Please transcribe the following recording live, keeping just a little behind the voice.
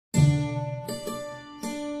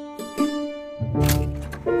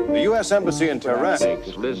The U.S. Embassy in Tehran.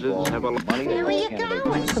 Where are you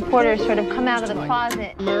going? Supporters sort of come out of the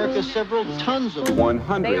closet. America's several tons of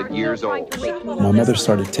 100 years old. My mother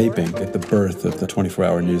started taping at the birth of the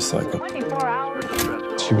 24-hour news cycle. 24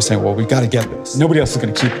 hours. She was saying, well, we got to get this. Nobody else is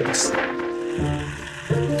going to keep this.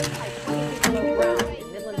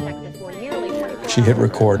 She hit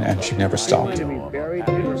record and she never stopped.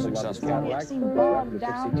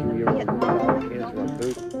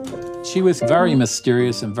 She was very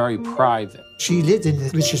mysterious and very private. She lived in the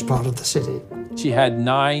richest part of the city. She had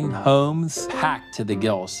 9 homes packed to the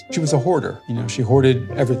gills. She was a hoarder. You know, she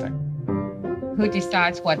hoarded everything. Who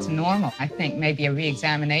decides what's normal? I think maybe a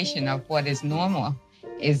re-examination of what is normal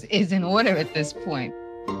is in order at this point.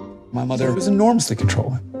 My mother was enormously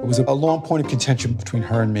controlling. It was a long point of contention between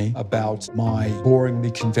her and me about my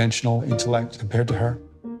boringly conventional intellect compared to her.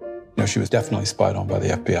 You know, she was definitely spied on by the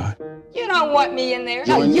FBI. You don't want me in there.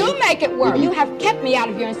 No, you make it work. You have kept me out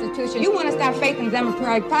of your institution. You want to stop faith in the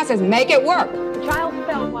democratic process. Make it work. The child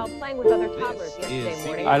fell while playing with other toddlers yesterday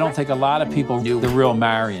morning. I don't think a lot of people knew the real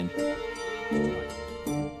Marion.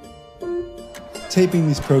 Taping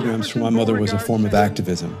these programs for my mother was a form of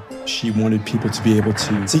activism. She wanted people to be able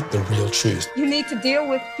to seek the real truth. You need to deal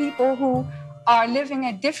with people who are living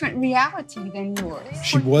a different reality than yours.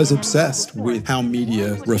 She was obsessed with how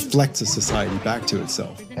media reflects a society back to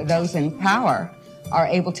itself. Those in power are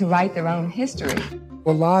able to write their own history.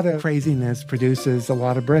 A lot of craziness produces a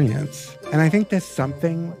lot of brilliance. And I think there's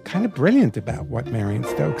something kind of brilliant about what Marion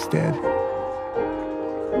Stokes did.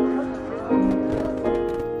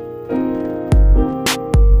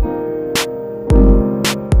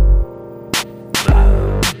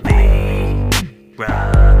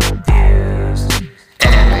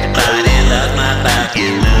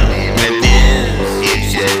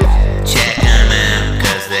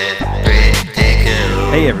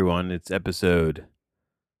 Hey everyone, it's episode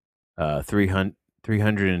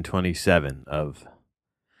 327 of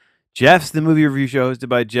Jeff's the Movie Review Show, hosted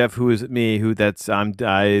by Jeff, who is me, I'm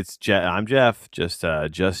Jeff, just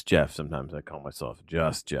Jeff. Sometimes I call myself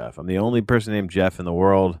just Jeff. I'm the only person named Jeff in the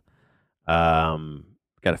world. Got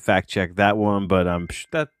to fact check that one, but I'm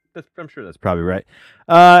sure that's probably right.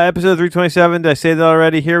 Episode 327. Did I say that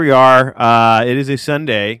already? Here we are. It is a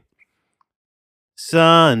Sunday.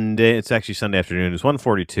 It's actually Sunday afternoon. It's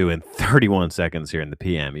 1:42 and 31 seconds here in the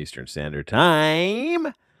PM Eastern Standard Time.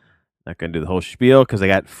 Not going to do the whole spiel because I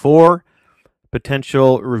got 4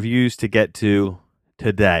 potential reviews to get to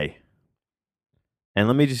today. And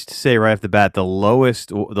let me just say right off the bat, the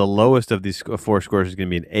lowest of these 4 scores is going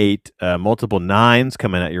to be an 8. Multiple 9s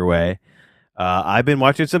coming at your way. I've been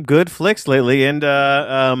watching some good flicks lately, and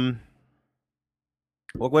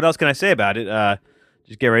what else can I say about it?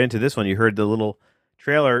 Just get right into this one. You heard the little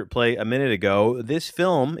trailer play a minute ago. This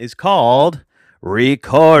film is called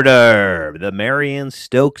Recorder, the Marion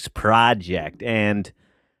Stokes Project, and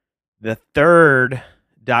the 3rd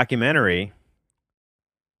documentary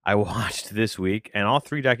I watched this week, and all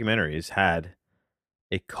 3 documentaries had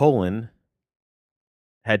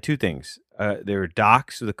had 2 things. They were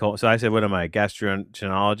docs with a colon. So I said, what am I, a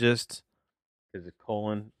gastroenterologist? Is it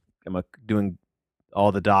colon? Am I doing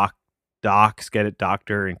all the docs, get it,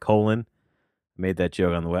 doctor, and colon? Made that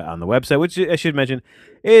joke on the website, which I should mention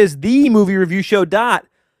is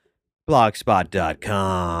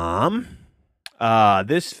themoviereviewshow.blogspot.com.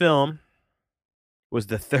 This film was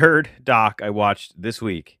the 3rd doc I watched this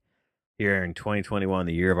week here in 2021,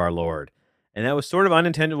 the year of our Lord. And that was sort of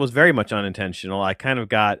unintentional, was very much unintentional. I kind of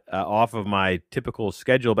got off of my typical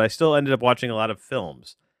schedule, but I still ended up watching a lot of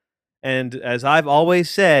films. And as I've always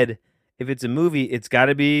said, if it's a movie, it's got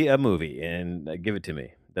to be a movie, and give it to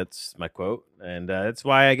me. That's my quote, and that's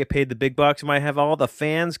why I get paid the big bucks, and I have all the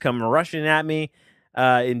fans come rushing at me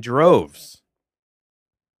in droves.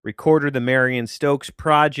 Recorder, the Marion Stokes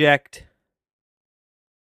Project.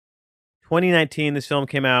 2019, this film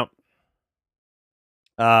came out.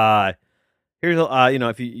 Here's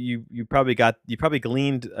if you probably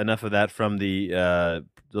gleaned enough of that from the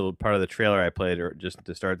little part of the trailer I played, or just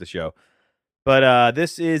to start the show. But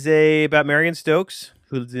this is about Marion Stokes,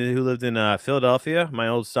 who lived in Philadelphia, my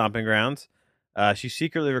old stomping grounds. She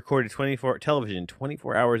secretly recorded 24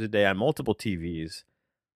 hours a day on multiple TVs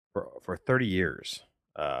for 30 years,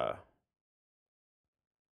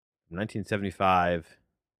 1975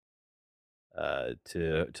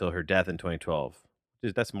 till her death in 2012.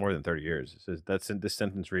 That's more than 30 years. So this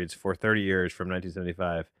sentence reads, for 30 years from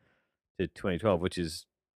 1975 to 2012, which is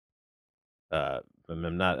I'm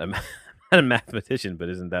not a mathematician, but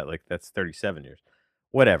isn't that that's 37 years?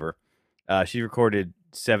 Whatever. She recorded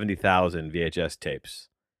 70,000 VHS tapes.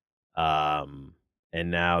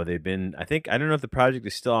 and now they've been. I don't know if the project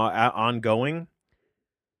is still ongoing,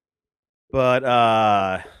 but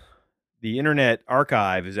the Internet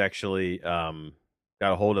Archive is actually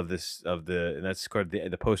got a hold of this and that's sort of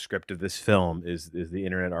the postscript of this film is the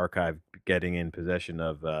Internet Archive getting in possession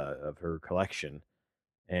of her collection,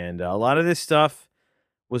 and a lot of this stuff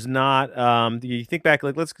was not. You think back,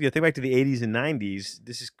 like think back to the 80s and 90s.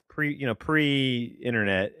 This is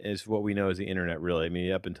pre-internet is what we know as the internet. Really, I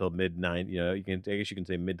mean, up until mid 90s. I guess you can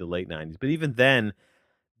say mid to late 90s. But even then,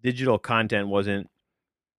 digital content wasn't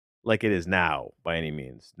like it is now by any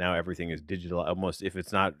means. Now everything is digital. Almost, if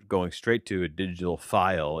it's not going straight to a digital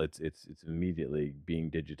file, it's immediately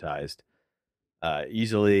being digitized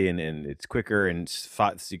easily, and it's quicker, and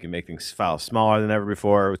so you can make things file smaller than ever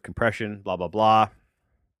before with compression. Blah blah blah.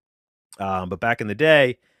 But back in the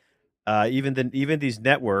day, even these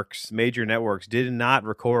networks, major networks, did not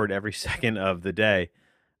record every second of the day.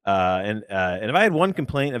 And if I had one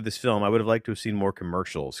complaint of this film, I would have liked to have seen more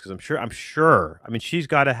commercials, because I'm sure. I mean, she's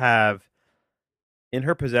got to have in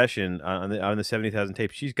her possession on the 70,000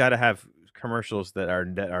 tapes. She's got to have commercials that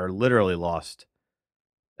are literally lost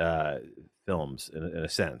films in a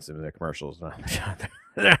sense. I mean, they're commercials, they're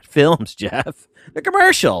not films, Jeff. They're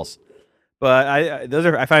commercials. But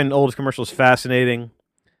I find old commercials fascinating.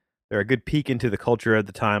 They're a good peek into the culture at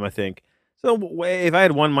the time, I think. So if I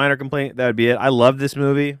had one minor complaint, that would be it. I love this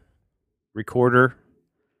movie, Recorder.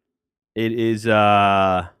 It is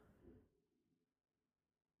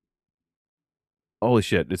holy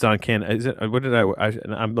shit! It's on Can. Is it? What did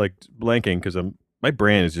I'm like blanking because my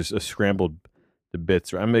brain is just a scrambled to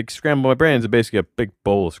bits. I'm like scrambled. My brain is basically a big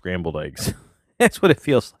bowl of scrambled eggs. That's what it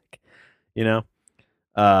feels like,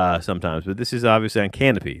 sometimes. But this is obviously on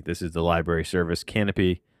Canopy. This is the library service,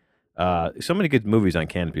 Canopy. So many good movies on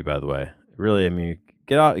Canopy, by the way. Really, I mean,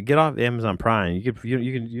 get off Amazon Prime. You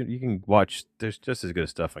can watch. There's just as good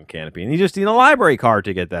stuff on Canopy, and you just need a library card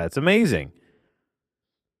to get that. It's amazing.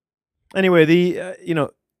 Anyway, the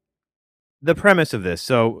premise of this.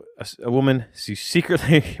 So a woman, she's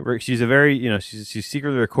secretly recording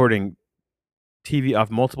TV off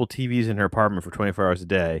multiple TVs in her apartment for 24 hours a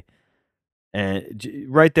day, and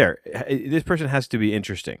right there, this person has to be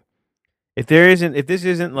interesting. If this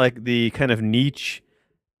isn't like the kind of niche,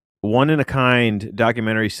 one in a kind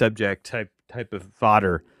documentary subject type of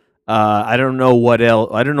fodder, I don't know what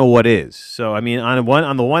else. I don't know what is. So I mean,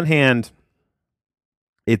 on the one hand,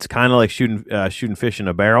 it's kind of like shooting fish in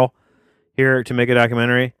a barrel here to make a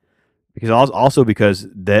documentary, because because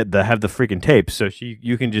they have the freaking tapes, so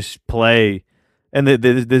you can just play, and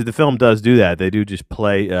the film does do that. They do just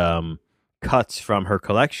play cuts from her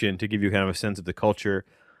collection to give you kind of a sense of the culture.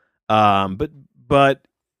 But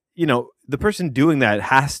the person doing that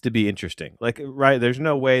has to be interesting. Like, right? There's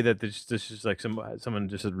no way that this is like someone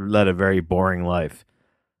just led a very boring life.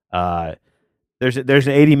 There's an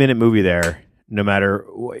 80-minute movie there. No matter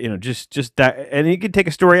just that, and you could take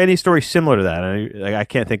any story similar to that. And I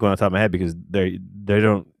can't think one on the top of my head, because they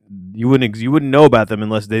don't. You wouldn't know about them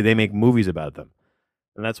unless they make movies about them,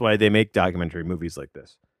 and that's why they make documentary movies like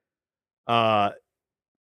this. All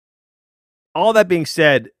that being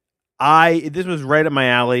said, this was right up my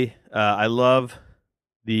alley. I love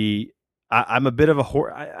I'm a bit of a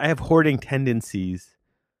I have hoarding tendencies.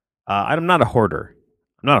 I'm not a hoarder.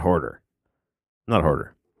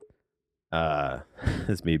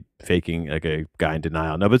 It's me faking like a guy in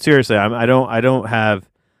denial. No, but seriously, I don't have.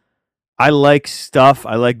 I like stuff.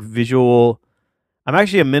 I like visual. I'm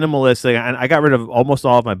actually a minimalist. Like, I got rid of almost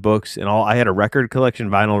all of my books and all. I had a record collection,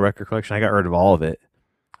 vinyl record collection. I got rid of all of it.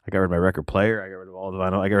 I got rid of my record player. I got rid of all the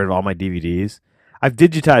vinyl. I got rid of all my DVDs. I've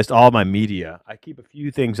digitized all my media. I keep a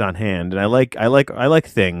few things on hand, and I like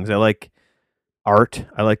things. I like art.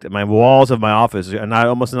 I like my walls of my office.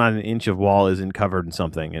 Almost not an inch of wall isn't covered in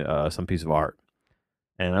something, some piece of art.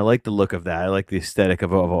 And I like the look of that. I like the aesthetic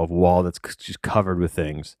of a wall that's just covered with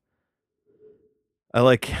things. I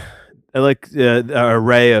like the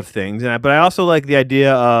array of things, but I also like the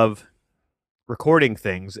idea of recording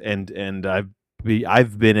things. And I've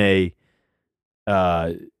been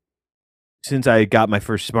since I got my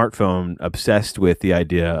first smartphone, obsessed with the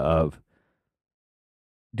idea of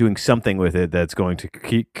doing something with it that's going to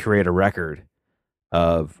create a record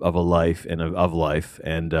of a life and of life.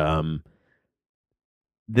 And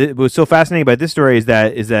what's so fascinating about this story is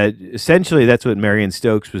that essentially that's what Marion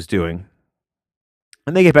Stokes was doing.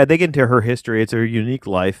 And they get into her history. It's a unique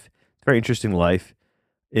life, very interesting life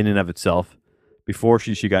in and of itself. Before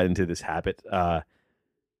she got into this habit, but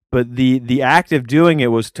the act of doing it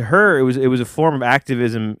was, to her, it was a form of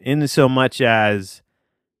activism, in so much as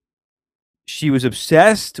she was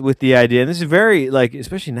obsessed with the idea, and this is very, like,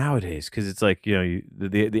 especially nowadays, because it's like,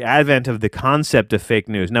 the advent of the concept of fake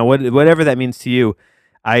news. Now, whatever that means to you,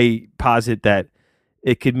 I posit that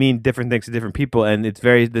it could mean different things to different people, and it's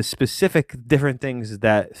the specific different things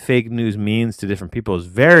that fake news means to different people is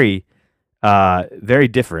very, very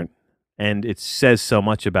different, and it says so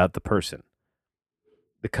much about the person,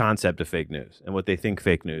 the concept of fake news, and what they think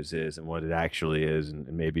fake news is, and what it actually is, and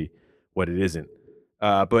maybe what it isn't.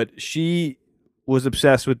 But she was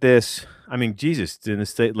obsessed with this. I mean, Jesus, in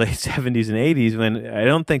the late 70s and 80s, when I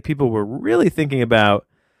don't think people were really thinking about.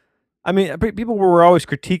 I mean, people were always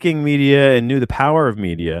critiquing media and knew the power of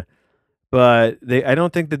media, but I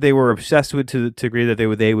don't think that they were obsessed with to the degree that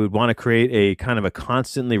they would want to create a kind of a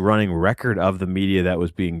constantly running record of the media that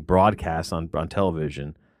was being broadcast on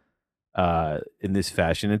television in this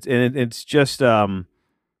fashion. It's just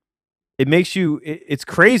it makes you. It's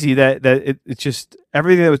crazy that it's just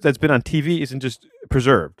everything that's been on TV isn't just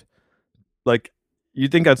preserved. Like, you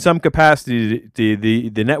think on some capacity,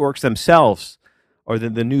 the networks themselves or the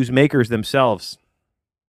newsmakers themselves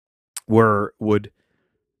would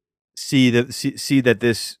see that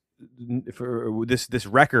this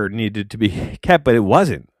record needed to be kept, but it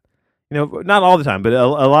wasn't. Not all the time, but a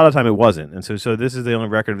lot of time it wasn't. And so this is the only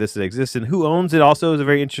record of this that exists. And who owns it also is a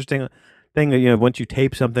very interesting thing. Once you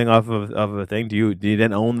tape something off of a thing, do you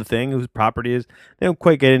then own the thing? Whose property is? They don't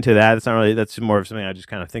quite get into that. It's not really. That's more of something I just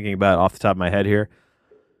kind of thinking about off the top of my head here.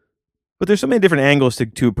 But there's so many different angles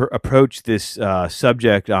to approach this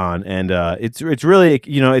subject on, and it's really,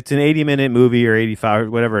 it's an 80-minute movie or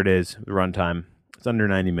 85, whatever it is, the runtime. It's under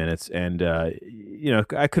 90 minutes, and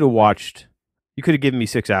I could have watched. You could have given me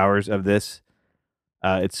 6 hours of this.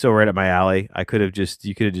 It's so right up my alley. You could have just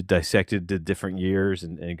dissected the different years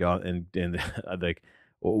and gone and like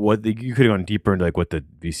you could have gone deeper into like what the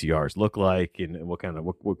VCRs look like and what kind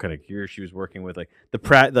of gear she was working with, like the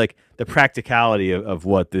practicality of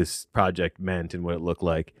what this project meant and what it looked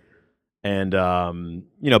like, and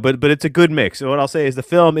but it's a good mix. And what I'll say is the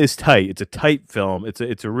film is tight. It's a tight film.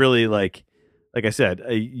 It's a really like I said,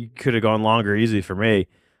 you could have gone longer easily for me.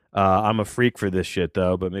 I'm a freak for this shit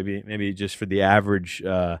though, but maybe just for the average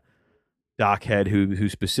doc head who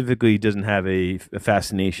specifically doesn't have a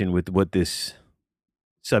fascination with what this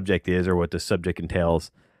subject is or what the subject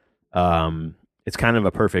entails. It's kind of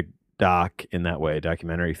a perfect doc in that way,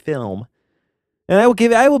 documentary film. And I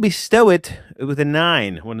will bestow it with a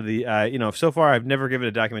 9. One of the so far I've never given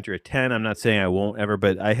a documentary a 10. I'm not saying I won't ever,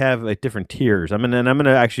 but I have like different tiers. I'm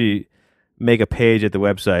gonna actually make a page at the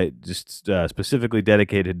website just specifically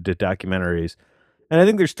dedicated to documentaries. And I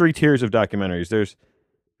think there's 3 tiers of documentaries. There's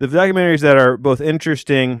the documentaries that are both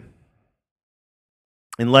interesting,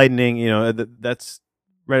 enlightening, that's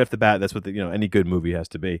right off the bat, that's what any good movie has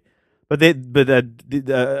to be. But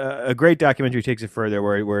a great documentary takes it further,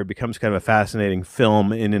 where it becomes kind of a fascinating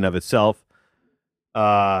film in and of itself.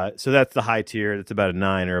 So that's the high tier. That's about a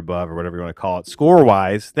 9 or above, or whatever you want to call it, score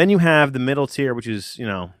wise. Then you have the middle tier, which is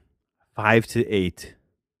 5 to 8,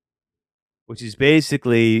 which is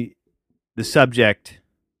basically the subject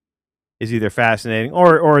is either fascinating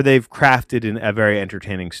or they've crafted a very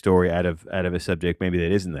entertaining story out of a subject maybe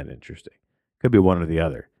that isn't that interesting. Could be one or the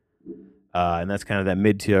other. And that's kind of that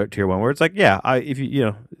mid-tier one where it's like, if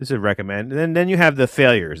this is a recommend. And then you have the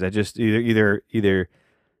failures that just either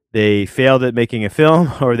they failed at making a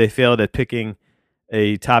film or they failed at picking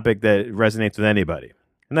a topic that resonates with anybody.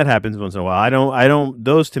 And that happens once in a while. I don't.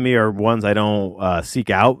 Those to me are ones I don't seek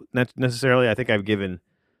out necessarily. I think I've given,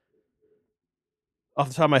 off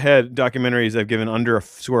the top of my head, documentaries I've given under a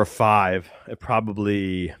score of 5.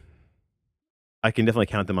 I can definitely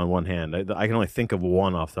count them on one hand. I can only think of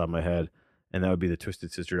one off the top of my head, and that would be the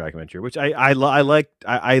Twisted Sister documentary, which I like.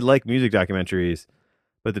 I like music documentaries,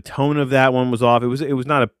 but the tone of that one was off. It was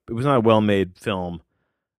not a well made film.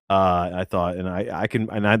 I thought,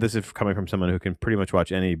 and this is coming from someone who can pretty much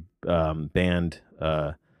watch any band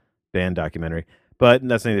documentary, but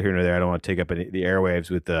that's neither here nor there. I don't want to take up the airwaves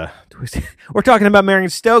with Twisted. We're talking about Marion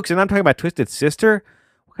Stokes, and I'm talking about Twisted Sister.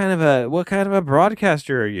 What kind of a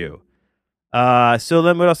broadcaster are you? So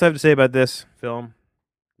then, what else do I have to say about this film?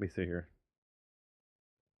 Let me see here.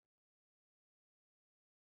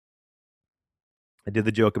 I did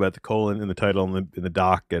the joke about the colon in the title in the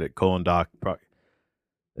doc. Get it? Colon doc.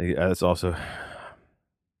 That's also.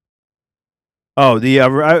 Oh, I did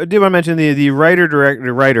want to mention the director,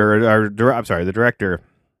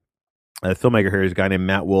 filmmaker here is a guy named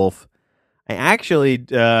Matt Wolf. I actually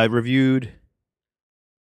reviewed.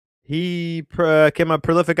 He came out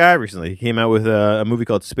prolific guy recently. He came out with a movie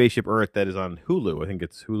called Spaceship Earth that is on Hulu. I think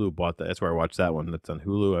it's Hulu bought that. That's where I watched that one. That's on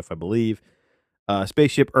Hulu, if I believe.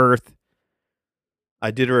 Spaceship Earth.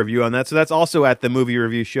 I did a review on that. So that's also at the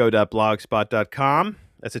moviereviewshow.blogspot.com.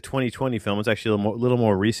 That's a 2020 film. It's actually a little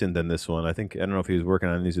more recent than this one. I don't know if he was working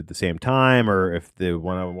on these at the same time or if the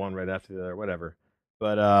one right after the other or whatever.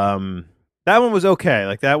 But that one was okay.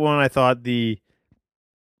 Like that one, I thought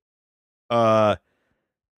I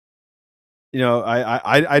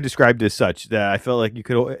described it as such that I felt like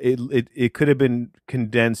it could have been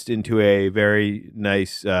condensed into a very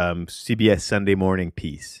nice CBS Sunday morning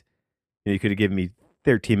piece. You could have given me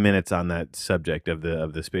 13 minutes on that subject of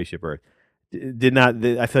the spaceship Earth. Did not.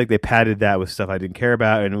 I feel like they padded that with stuff I didn't care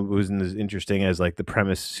about, and it wasn't as interesting as like the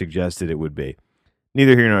premise suggested it would be.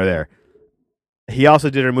 Neither here nor there. He also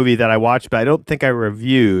did a movie that I watched, but I don't think I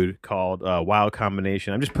reviewed, called Wild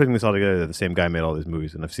Combination. I'm just putting this all together that the same guy made all these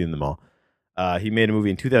movies, and I've seen them all. He made a movie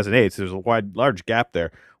in 2008, so there's a large gap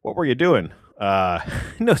there. What were you doing?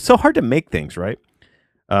 It's so hard to make things, right?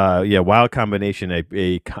 Wild Combination,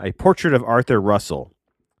 a portrait of Arthur Russell.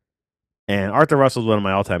 And Arthur Russell is one of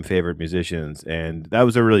my all-time favorite musicians, and that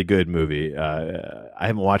was a really good movie. I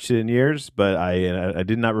haven't watched it in years, but I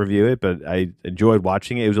did not review it, but I enjoyed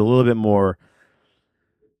watching it. It was a little bit more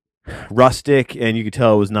rustic, and you could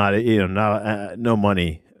tell it was not no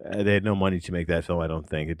money. They had no money to make that film. I don't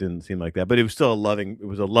think it didn't seem like that, but it was still a loving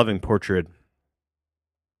portrait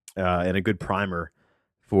and a good primer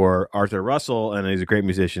for Arthur Russell, and he's a great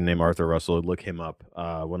musician named Arthur Russell. Look him up.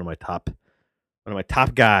 One of my top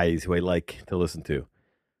guys who I like to listen to.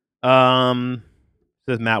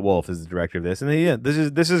 Says Matt Wolf is the director of this, and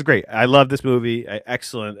this is great. I love this movie.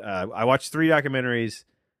 Excellent. I watched 3 documentaries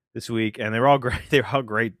this week, and they're all great. They're all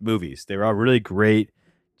great movies. They're all really great,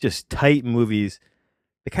 just tight movies.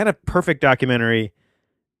 The kind of perfect documentary.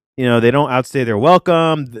 They don't outstay their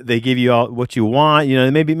welcome. They give you all what you want.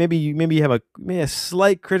 Maybe you have a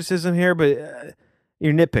slight criticism here, but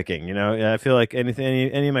you're nitpicking. I feel like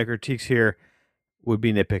any of my critiques here would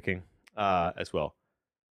be nitpicking as well.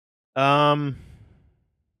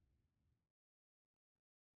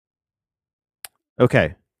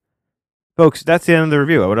 Okay, folks, that's the end of the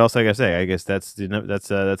review. What else I gotta say? I guess that's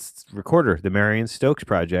Recorder, the Marion Stokes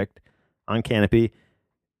project on Canopy.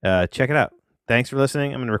 Check it out. Thanks for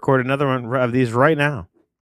listening. I'm going to record another one of these right now.